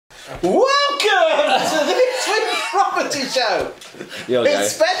Welcome to the Twin Property Show.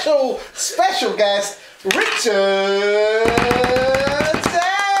 It's special guest Richard Zeff.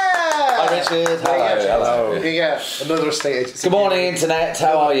 Hi Richard. Hello. Yeah, another estate agent. Good morning, Internet.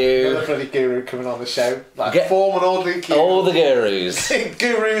 How are you? Another bloody guru coming on the show. Like form an orderly guru. All the gurus.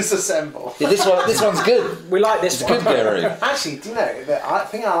 Gurus assemble. Yeah, this one's good. We like this one. Good guru. Actually, do you know, the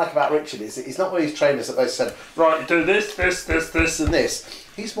thing I like about Richard is that he's not one of these trainers that they said, right, do this, and this.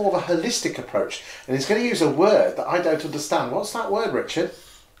 He's more of a holistic approach, and he's going to use a word that I don't understand. What's that word, Richard?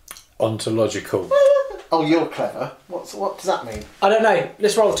 Ontological. Oh, you're clever. What does that mean? I don't know.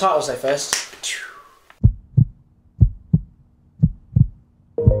 Let's roll the titles though first.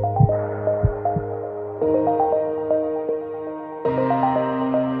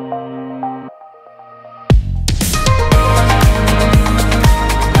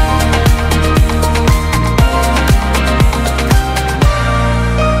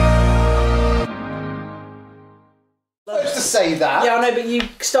 Say that. Yeah, I know, but you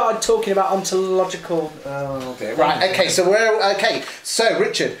started talking about ontological. Oh dear. Right. Okay. So So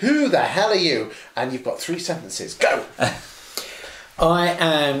Richard, who the hell are you? And you've got 3 sentences. Go. I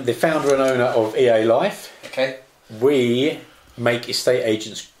am the founder and owner of EALife. Okay. We make estate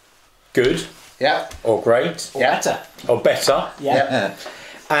agents good. Yeah. Or great. Or better. Or better. Yeah.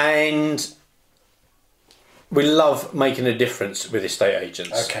 And we love making a difference with estate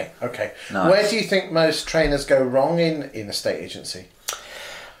agents. Okay. Nice. Where do you think most trainers go wrong in estate agency?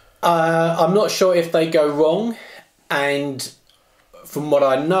 I'm not sure if they go wrong, and from what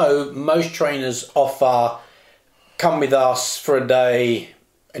I know, most trainers offer, come with us for a day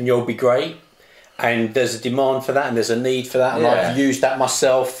and you'll be great. And there's a demand for that and there's a need for that. And I've used that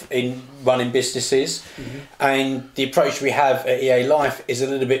myself in running businesses. Mm-hmm. And the approach we have at EALife is a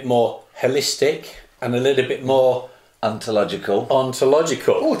little bit more holistic and a little bit more ontological. Oh,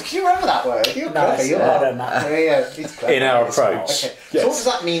 do you remember that word? You're clever. I don't know. Yeah, he's clever. In our approach. Okay. Yes. So what does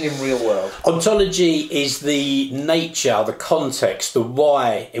that mean in real world? Ontology is the nature, the context, the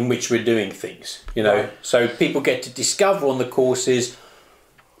why in which we're doing things. You know, so people get to discover on the courses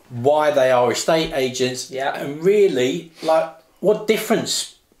why they are estate agents, and really, like, what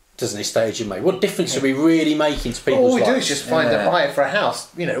difference does an estate agent make? What difference are we really making to people's lives? All we do is just find a buyer for a house.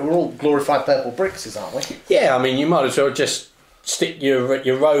 You know, we're all glorified purple bricks, aren't we? Yeah, I mean, you might as well just stick your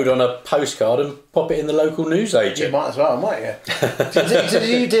road on a postcard and pop it in the local newsagent. You might as well, might you?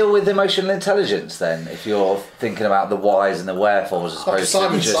 Do you deal with emotional intelligence then, if you're thinking about the whys and the wherefores as opposed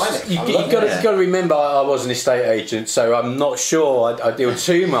to just... You've got to remember, I was an estate agent, so I'm not sure I deal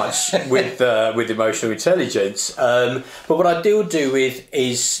too much with emotional intelligence. But what I do with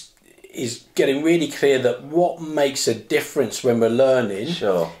is getting really clear that what makes a difference when we're learning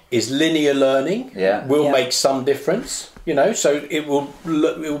is linear learning. Will make some difference. You know, so it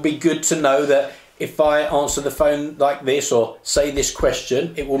will be good to know that if I answer the phone like this or say this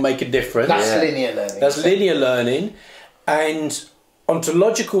question, it will make a difference. That's linear learning. That's linear learning, and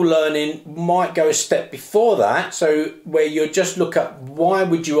ontological learning might go a step before that. So where you just look at why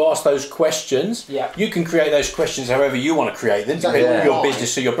would you ask those questions. You can create those questions however you want to create them, depending on your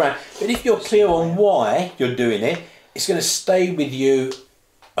business or your brand. But if you're clear on why you're doing it, it's going to stay with you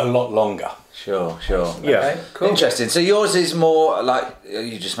a lot longer. Sure. Yeah. Okay, cool. Interesting. So yours is more like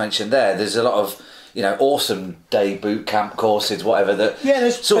you just mentioned there. There's a lot of, you know, awesome day boot camp courses, whatever, that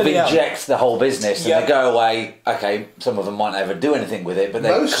sort of inject the whole business and they go away. Okay, some of them might never do anything with it, but they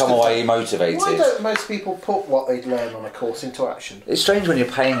come away motivated. Why don't most people put what they'd learn on a course into action? It's strange when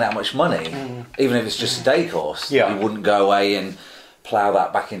you're paying that much money, even if it's just a day course. You wouldn't go away and plough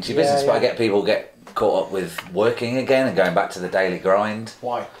that back into your business. But I get people get caught up with working again and going back to the daily grind.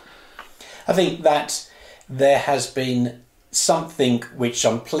 Why? I think that there has been something which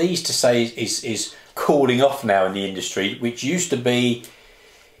I'm pleased to say is cooling off now in the industry, which used to be,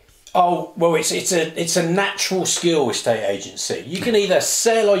 it's a natural skill, estate agency. You can either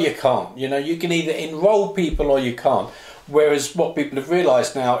sell or you can't. You know, you can either enrol people or you can't. Whereas what people have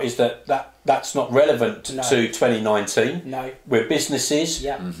realised now is that's not relevant to 2019. No. We're businesses.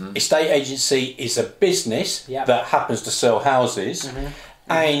 Estate agency is a business that happens to sell houses.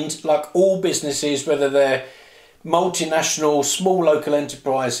 And like all businesses, whether they're multinational, small local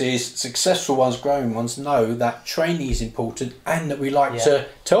enterprises, successful ones, growing ones, know that training is important, and that we like to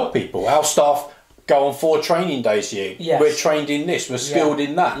tell people. Our staff go on 4 training days a year. We're trained in this, we're skilled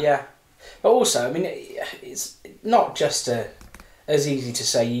in that. But also, I mean, it's not just as easy to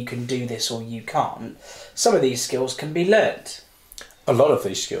say you can do this or you can't. Some of these skills can be learnt. A lot of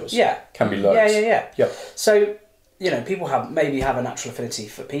these skills can be learnt. Yeah. So, you know, people maybe have a natural affinity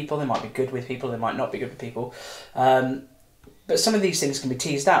for people. They might be good with people. They might not be good with people. But But some of these things can be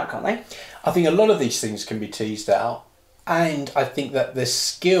teased out, can't they? I think a lot of these things can be teased out, and I think that the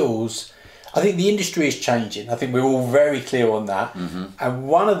skills. I think the industry is changing. I think we're all very clear on that. Mm-hmm. And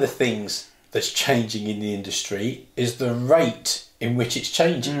one of the things that's changing in the industry is the rate in which it's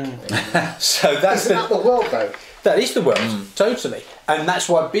changing. So that's Isn't that the world, though? That is the world, totally. And that's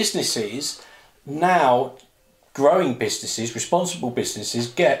why businesses now, growing businesses, responsible businesses,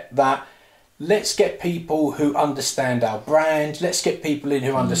 get that. Let's get people who understand our brand. Let's get people in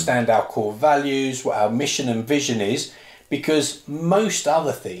who understand our core values, what our mission and vision is, because most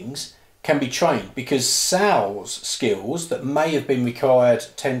other things can be trained, because sales skills that may have been required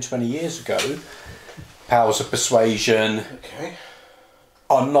 10, 20 years ago, powers of persuasion,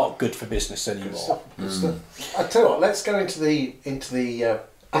 are not good for business anymore. I tell you what, let's go into the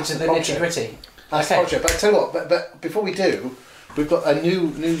nitty-gritty. That's project. But I tell you what, but before we do, we've got a new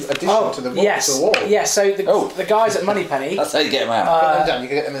addition to the wall. Yeah, so the guys at Moneypenny. That's how you get them out. Put them down, you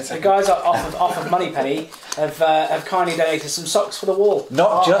can get them in a second. The guys off of Moneypenny have kindly donated some socks for the wall.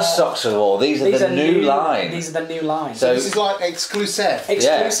 Not just socks for the wall. These are the new line. These are the new lines. So this is like exclusive.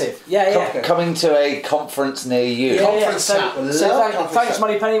 Exclusive. Yeah. Coming to a conference near you. Conference So thanks,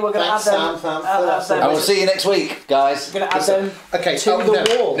 Moneypenny. We're going to add them. And we'll see you next week, guys. We're going to add them to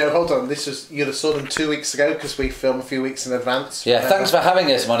the wall. No, hold on. You'd have saw them 2 weeks ago because we film a few weeks in advance. Yeah, thanks for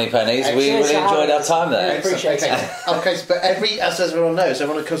having us, Moneypennies. We really enjoyed our time there. Appreciate it. Okay, but as everyone knows,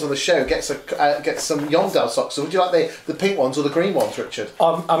 everyone who comes on the show gets some Yondell socks. So would you like the pink ones or the green ones, Richard?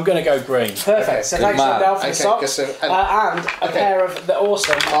 I'm going to go green. Perfect. Okay. So thanks, Yondell, for the socks. So, and a pair of the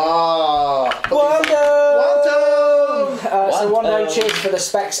awesome Wando! So Wando, cheers for the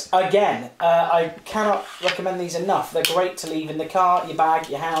specs again. I cannot recommend these enough. They're great to leave in the car, your bag,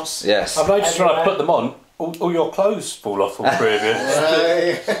 your house. Yes. I've noticed when I put them on, all your clothes fall off all three of you.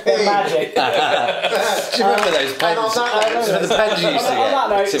 They're magic. Do you remember those pens? The pens you used to get. On that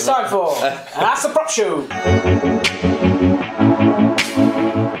note, it's time for That's the Prop Show.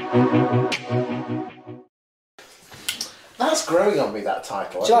 That's growing on me, that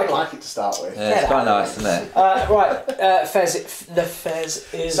title. Do you I don't like it to start with. Yeah, it's quite nice, isn't it? The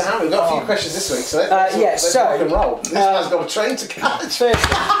Fez is. So, Harry, we've got a few questions this week, so let's rock and roll. This man's got a train to catch.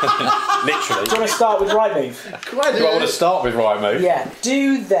 Literally. Do you want to start with Rightmove? Do I want to start with Rightmove? Yeah.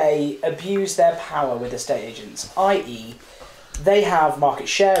 Do they abuse their power with estate agents? I.e., they have market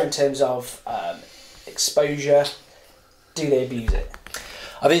share in terms of exposure. Do they abuse it?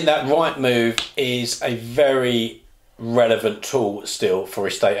 I think that Rightmove is a very relevant tool still for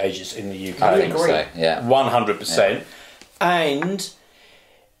estate agents in the UK. I think so, yeah. 100%. Yeah. And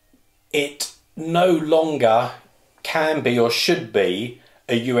it no longer can be or should be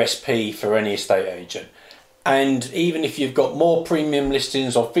a USP for any estate agent. And even if you've got more premium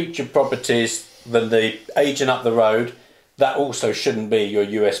listings or featured properties than the agent up the road, that also shouldn't be your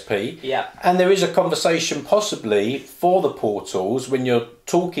USP. Yeah. And there is a conversation possibly for the portals when you're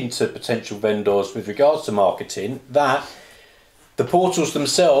talking to potential vendors with regards to marketing, that the portals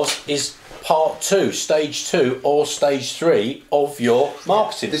themselves is part 2, stage 2 or stage 3 of your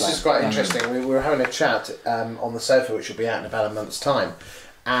marketing This plan. is quite interesting. We were having a chat on the sofa, which will be out in about a month's time.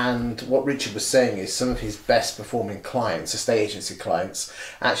 And what Richard was saying is some of his best performing clients, estate agency clients,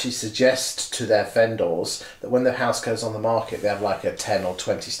 actually suggest to their vendors that when their house goes on the market, they have like a 10 or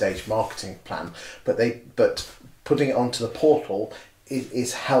 20 stage marketing plan, but putting it onto the portal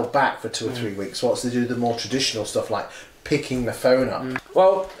is held back for 2 or 3 weeks. What's to do the more traditional stuff like picking the phone up?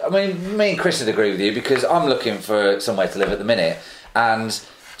 Well, I mean, me and Chris would agree with you because I'm looking for somewhere to live at the minute, and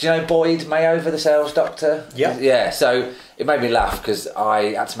do you know Boyd Mayover, the sales doctor? Yeah. Yeah, so it made me laugh because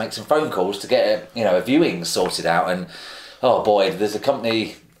I had to make some phone calls to get a viewing sorted out, and oh Boyd, there's a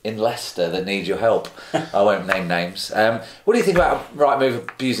company in Leicester that needs your help. I won't name names. What do you think about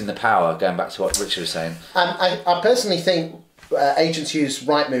Rightmove abusing the power, going back to what Richard was saying? I personally think agents use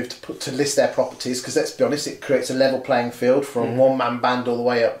Rightmove to list their properties because, let's be honest, it creates a level playing field from one-man band all the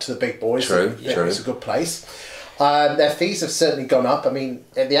way up to the big boys. True. It's a good place. Their fees have certainly gone up. I mean,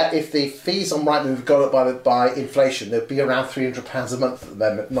 if the fees on Rightmove have gone up by inflation, they'd be around £300 a month at the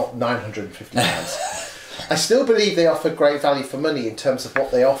moment, not £950. I still believe they offer great value for money in terms of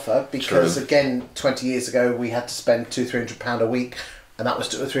what they offer because, again, 20 years ago we had to spend £200-300 a week, and that was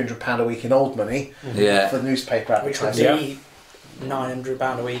 £300 a week in old money for the newspaper advertising. Which would be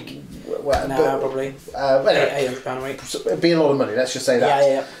 £900 a week now, probably. £800 a week. It'd be a lot of money, let's just say that.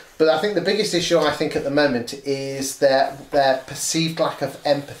 Yeah. But I think the biggest issue I think at the moment is their perceived lack of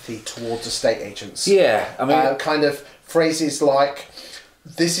empathy towards estate agents. Yeah, I mean, kind of phrases like,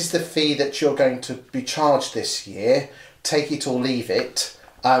 "This is the fee that you're going to be charged this year. Take it or leave it."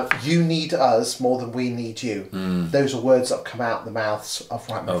 You need us more than we need you. Those are words that have come out of the mouths of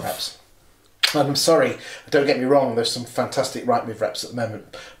Rightmove reps. And I'm sorry, don't get me wrong, there's some fantastic Rightmove reps at the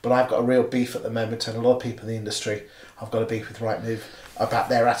moment, but I've got a real beef at the moment, and a lot of people in the industry have got a beef with Rightmove about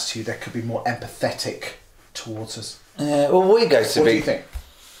their attitude. They could be more empathetic towards us. Well, we go to What do you think?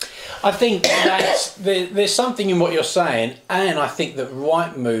 I think that there's something in what you're saying, and I think that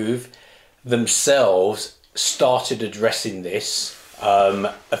Rightmove themselves started addressing this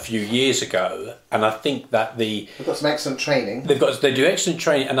a few years ago, and I think that They've got some excellent training. they do excellent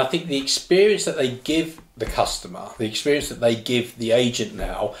training, and I think the experience that they give the customer, the experience that they give the agent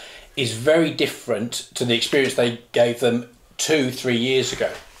now, is very different to the experience they gave them 2-3 years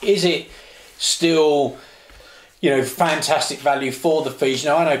ago. Is it still, fantastic value for the fees?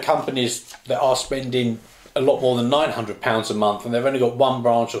 I know companies that are spending a lot more than £900 a month, and they've only got 1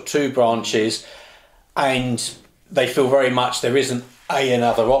 branch or 2 branches, and they feel very much there isn't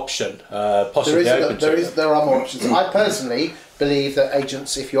another option possibly open to them. There are more options. I personally believe that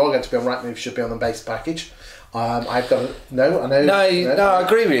agents, if you are going to be on Rightmove, should be on the base package. I've got No, I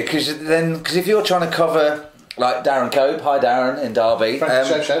agree with you, because if you're trying to cover, like Darren Cope, hi Darren in Derby, friend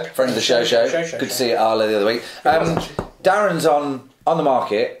of the show. Good to see you, Arla, the other week. Darren's on the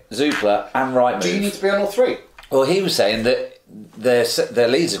market, Zoopla and Rightmove. Do you need to be on all 3? Well, he was saying that their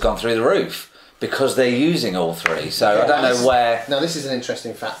leads have gone through the roof because they're using all 3. So I don't know where. Now this is an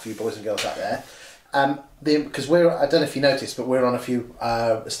interesting fact for you boys and girls out there, because I don't know if you noticed, but we're on a few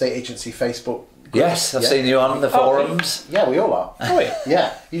estate agency Facebook groups. Yes, I've seen you on the forums. Yeah, we all are. Oh, yeah.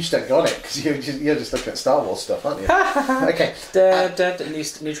 Yeah, you just don't go on it because you're just looking at Star Wars stuff, aren't you? Okay.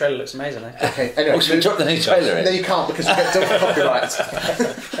 The new trailer looks amazing. Eh? Okay. Anyway, Should we drop the new trailer in? No, you can't, because we get done for copyright.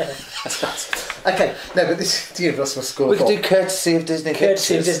 Okay. No, but this. Do you know what's school? We could do courtesy of Disney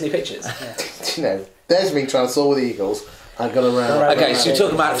Pictures. Disney Pictures. Yeah. There's me trying to soar with the Eagles. I've got around. Okay, so you're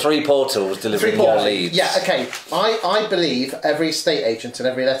talking about 3 portals delivering your leads. Yeah, okay. I believe every estate agent and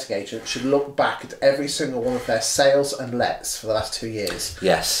every letting agent should look back at every single one of their sales and lets for the last 2 years.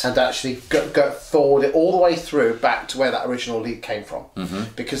 Yes. And actually go forward it all the way through back to where that original lead came from.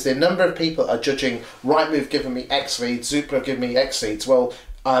 Mm-hmm. Because the number of people are judging Rightmove giving me X leads, Zoopla giving me X leads. Well,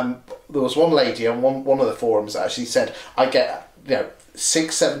 there was one lady on one of the forums that actually said, I get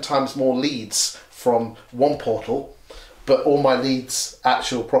 6-7 times more leads from one portal, but all my leads,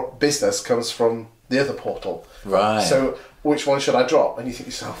 actual business, comes from the other portal. Right. So which one should I drop? And you think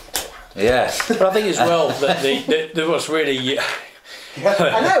to yourself, yeah. But I think as well that there was really. Yeah,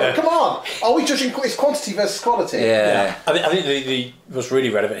 I know. Come on. Are we judging it's quantity versus quality? Yeah. I think the what's really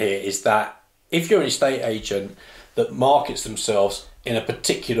relevant here is that if you're an estate agent that markets themselves in a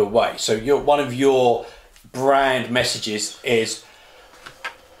particular way, so one of your brand messages is,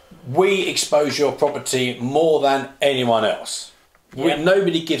 we expose your property more than anyone else. Yep.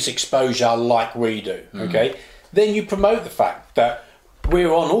 Nobody gives exposure like we do. Okay, then you promote the fact that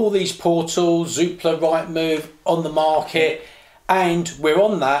we're on all these portals, Zoopla, Rightmove, on the market, and we're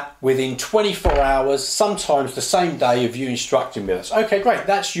on that within 24 hours, sometimes the same day of you instructing with us. Okay, great,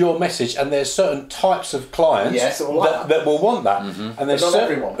 that's your message, and there's certain types of clients that will want that. Mm-hmm. And there's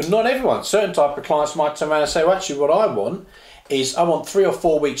not everyone. Certain type of clients might turn around and say, well, actually what I want is I want 3 or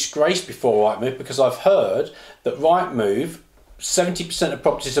 4 weeks grace before Rightmove, because I've heard that Rightmove, 70% of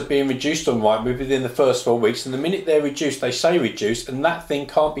properties are being reduced on Rightmove within the first 4 weeks, and the minute they're reduced, they say reduced, and that thing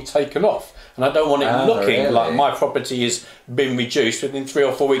can't be taken off. And I don't want it looking like my property has been reduced within 3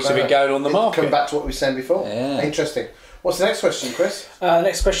 or 4 weeks of it going on the market. Come back to what we were saying before. Yeah. Interesting. What's the next question, Chris?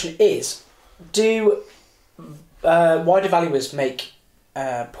 Next question is, why do valuers make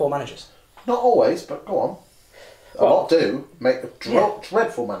poor managers? Not always, but go on. A lot do make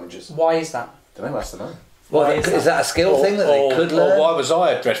dreadful managers. Why is that? Don't know, that's the name. Well, is that a skill thing that they could learn? Or why was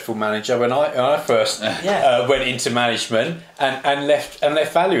I a dreadful manager when I first went into management and left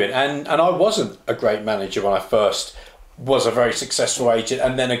valuing? And I wasn't a great manager when I first was a very successful agent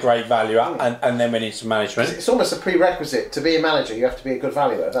and then a great valuer and then went into management. It's almost a prerequisite to be a manager. You have to be a good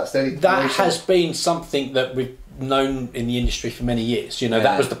valuer. That's the only. That has been something that we've known in the industry for many years.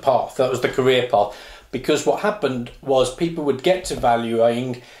 That was the path. That was the career path. Because what happened was people would get to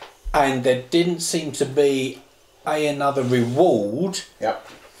valuing and there didn't seem to be another reward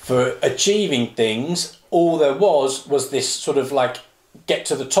for achieving things. All there was this sort of like get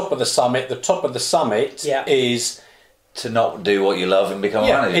to the top of the summit. The top of the summit is to not do what you love and become a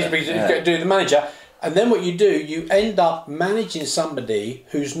manager. Is do the manager. And then what you do, you end up managing somebody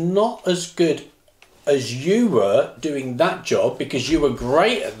who's not as good as you were doing that job because you were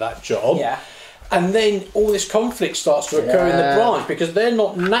great at that job. Yeah. And then all this conflict starts to occur in the branch because they're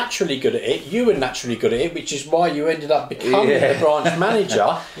not naturally good at it. You were naturally good at it, which is why you ended up becoming the branch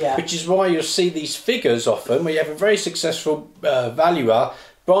manager, which is why you'll see these figures often where you have a very successful valuer,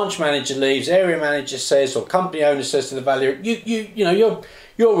 branch manager leaves, area manager says, or company owner says to the valuer, you know,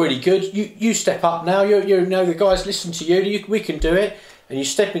 you're really good. You step up now. You know, the guys listen to you. We can do it. And you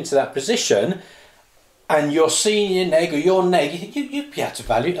step into that position, and your senior neg or your neg, you think you'd be able to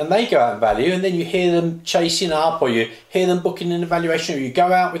value, and they go out and value, and then you hear them chasing up, or you hear them booking an evaluation, or you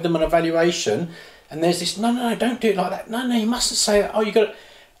go out with them on evaluation, and there's this, no, don't do it like that. No, you mustn't say that. Oh, you got to,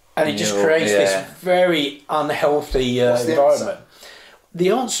 and it just creates this very unhealthy environment.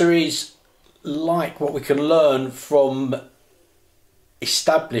 The answer is like what we can learn from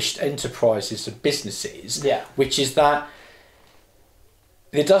established enterprises and businesses, which is that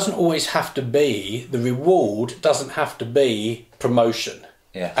there doesn't always have to be, the reward doesn't have to be promotion.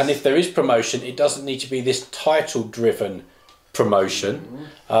 Yes. And if there is promotion, it doesn't need to be this title-driven promotion.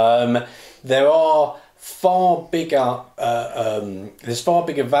 There are far bigger, there's far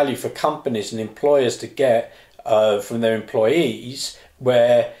bigger value for companies and employers to get from their employees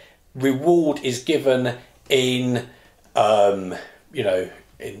where reward is given in, you know,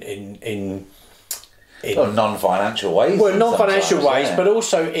 in non-financial ways. Well, non-financial ways, but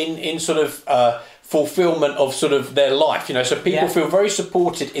also in sort of fulfilment of sort of their life. You know, so people feel very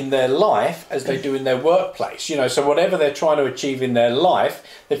supported in their life as they do in their workplace. You know, so whatever they're trying to achieve in their life,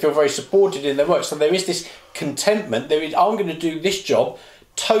 they feel very supported in their work. So there is this contentment. There is, I'm going to do this job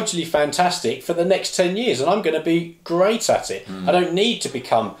totally fantastic for the next 10 years and I'm going to be great at it. I don't need to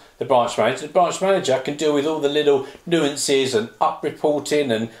become the branch manager. The branch manager can deal with all the little nuances and up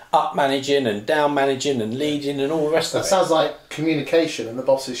reporting and up managing and down managing and leading and all the rest of it. That sounds like communication, and the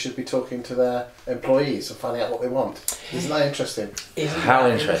bosses should be talking to their employees and finding out what they want. Isn't that interesting? How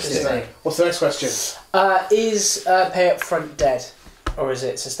interesting. What's the next question? Is pay up front dead? Or is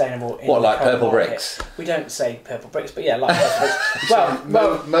it sustainable? In what, like purple market? bricks? We don't say purple bricks, but yeah, like purple bricks.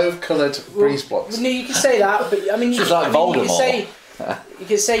 well, mauve-coloured breeze blocks. No, you can say that, but I mean, it's like Voldemort. You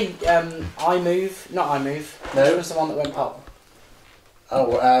can say iMove, not iMove. No. Which was the one that went pop?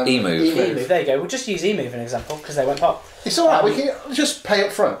 Oh, eMove. eMove. There you go. We'll just use eMove as an example because they went pop. It's all right. We can just pay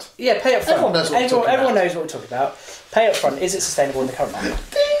up front. Yeah, pay up front. Everyone knows what we're talking about. Everyone knows what we're talking about. Pay up front. Is it sustainable in the current market?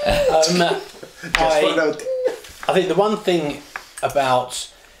 I think the one thing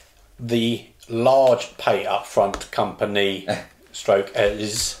about the large pay up front company stroke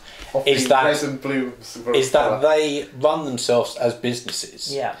is that they run themselves as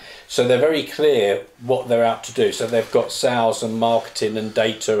businesses. Yeah. So they're very clear what they're out to do. So they've got sales and marketing and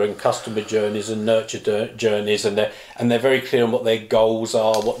data and customer journeys and nurture journeys, and they're very clear on what their goals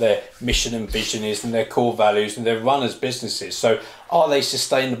are, what their mission and vision is, and their core values, and they're run as businesses. So are they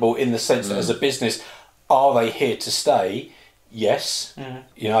sustainable in the sense that as a business, are they here to stay? Yes,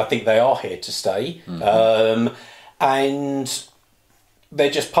 you know, I think they are here to stay, and they're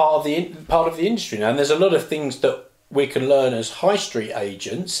just part of the industry now. And there's a lot of things that we can learn as high street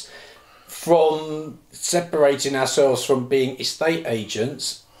agents from separating ourselves from being estate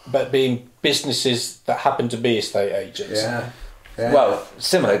agents, but being businesses that happen to be estate agents. Yeah. Well,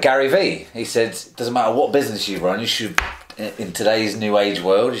 similar. Gary Vee, he said, it doesn't matter what business you run, you should, in today's new age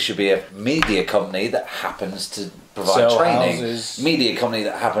world, you should be a media company that happens to provide sell training. Houses. Media company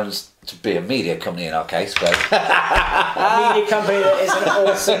that happens to be a media company in our case, but A media company that is an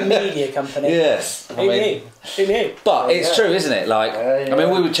awesome media company. yes, Who knew? But it's true, isn't it? Like, I mean,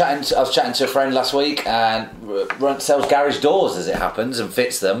 we were chatting. I was chatting to a friend last week, and sells garage doors as it happens, and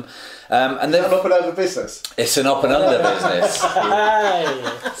fits them. And then an up and over business. It's an up and under business. Hey.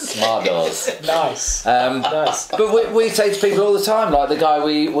 Smart doors. Nice. Nice. But we say to people all the time, like the guy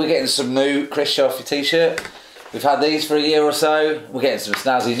we're getting some new. Chris, show off your t-shirt. We've had these for a year or so. We're getting some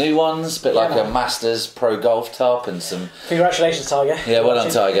snazzy new ones, a bit like a Masters Pro Golf top and some... Congratulations, Tiger. Yeah, well done,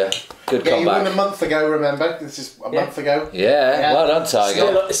 Tiger. Good comeback. You won a month ago, remember? This is a month ago. Yeah, well done,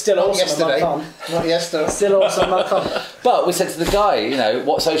 Tiger. Still awesome. Yesterday. Not yesterday. Still awesome. Month on. But we said to the guy, you know,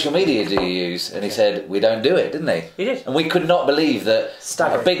 what social media do you use? And he said, we don't do it, didn't he? He did. And we could not believe that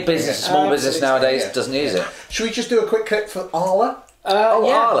a big business, small business nowadays doesn't use it. Should we just do a quick clip for Arla?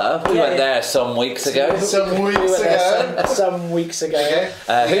 Arla, we went there some weeks ago. Some weeks ago.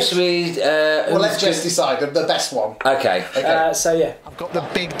 Who should we... well, let's just decide the best one. Okay. I've got the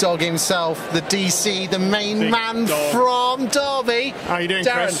big dog himself, the DC, the main man from Derby. How are you doing,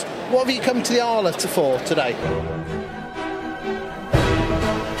 Darren, Chris? what have you come to the Arla for today?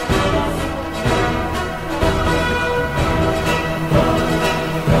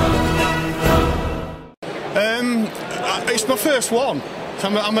 It's my first one,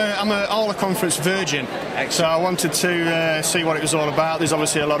 I'm a Arla conference virgin, so I wanted to see what it was all about. There's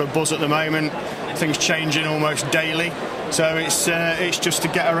obviously a lot of buzz at the moment, things changing almost daily, so it's just to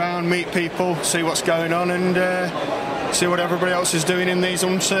get around, meet people, see what's going on, and see what everybody else is doing in these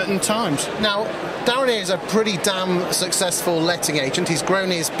uncertain times. Now, Darren is a pretty damn successful letting agent. He's grown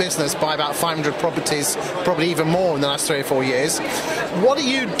his business by about 500 properties, probably even more in the last 3 or 4 years. What are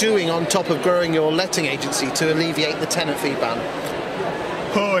you doing on top of growing your letting agency to alleviate the tenant fee ban?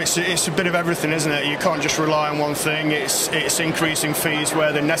 Oh, it's a bit of everything, isn't it? You can't just rely on one thing. It's increasing fees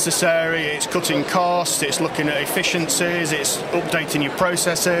where they're necessary, it's cutting costs, it's looking at efficiencies, it's updating your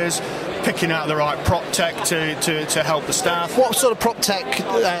processes, picking out the right prop tech to help the staff. What sort of prop tech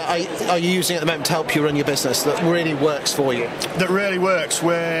are you using at the moment to help you run your business that really works for you? That really works.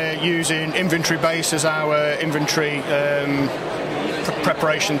 We're using Inventory Base as our inventory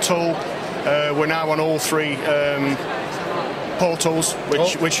preparation tool. We're now on all 3 portals,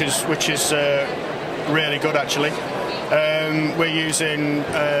 which is really good actually. We're using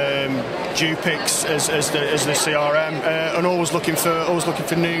Dupix as the CRM, and always looking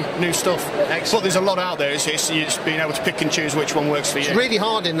for new stuff. Excellent. But there's a lot out there. It's being able to pick and choose which one works for you. It's really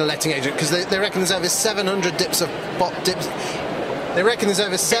hard in the letting agent because they reckon there's over 700 dips of dips. They reckon there's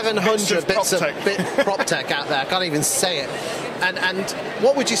over 700 bits of prop tech out there. I can't even say it. And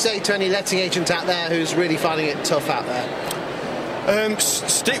what would you say to any letting agent out there who's really finding it tough out there?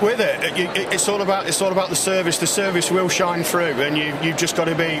 Stick with it. It's all about the service. The service will shine through, and you've just got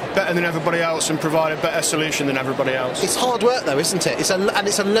to be better than everybody else and provide a better solution than everybody else. It's hard work, though, isn't it? It's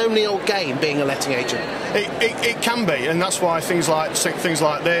a lonely old game being a letting agent. It can be, and that's why things like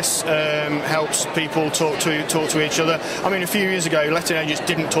this helps people talk to each other. I mean, a few years ago, letting agents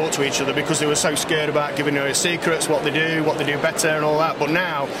didn't talk to each other because they were so scared about giving away secrets, what they do better, and all that. But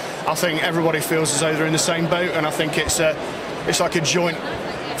now, I think everybody feels as though they're in the same boat, and I think it's like a joint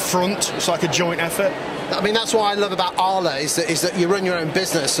front. It's like a joint effort. I mean, that's what I love about Arla is that you run your own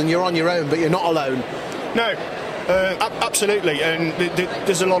business and you're on your own, but you're not alone. No, absolutely. And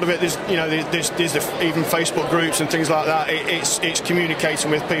there's a lot of it. There's even Facebook groups and things like that. It's communicating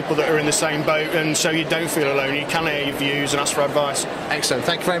with people that are in the same boat, and so you don't feel alone. You can hear your views and ask for advice. Excellent.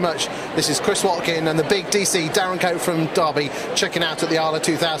 Thank you very much. This is Chris Watkin and the big DC Darren Coate from Derby checking out at the Arla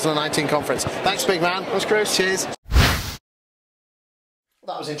 2019 conference. Thanks, big man. That was Chris. Cheers.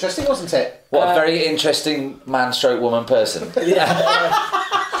 That was interesting, wasn't it? What a very interesting man/woman person. Yeah.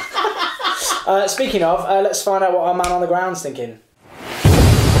 Speaking of, let's find out what our man on the ground's thinking.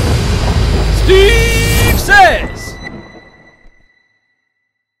 Steve says,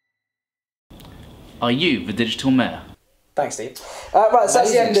 are you the digital mayor? Thanks, Steve. Right, so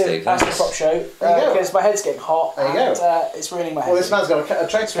that's the end of Ask the Prop Show, because my head's getting hot. There you go. It's ruining my head. Well, this man's got a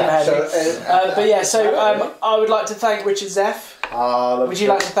trade scratch. But yeah, so I would like to thank Richard Zeff. Would you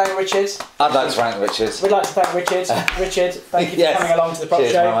like to thank Richard? I'd like to thank Richard. We'd like to thank Richard. Richard, thank you for coming along to the Prop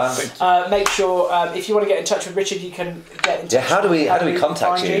Show. Make sure, if you want to get in touch with Richard, you can get in touch. Yeah, how do we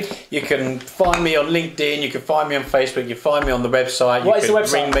contact you? You can find me on LinkedIn, you can find me on Facebook, you can find me on the website. What is the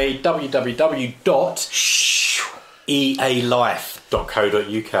website? Ring me,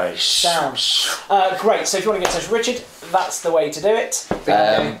 www.EALife.co.uk. Sounds great. So if you want to get in touch with Richard, that's the way to do it.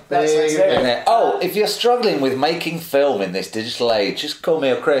 If you're struggling with making film in this digital age, just call me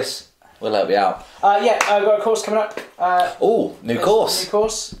or Chris. We'll help you out. I've got a course coming up. New course.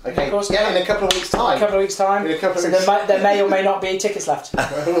 Okay. In a couple of weeks' time. There may or may not be tickets left.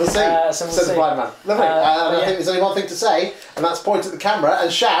 We'll see. So the blind man. Lovely. I think there's only one thing to say, and that's point at the camera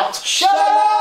and shout. Shut up!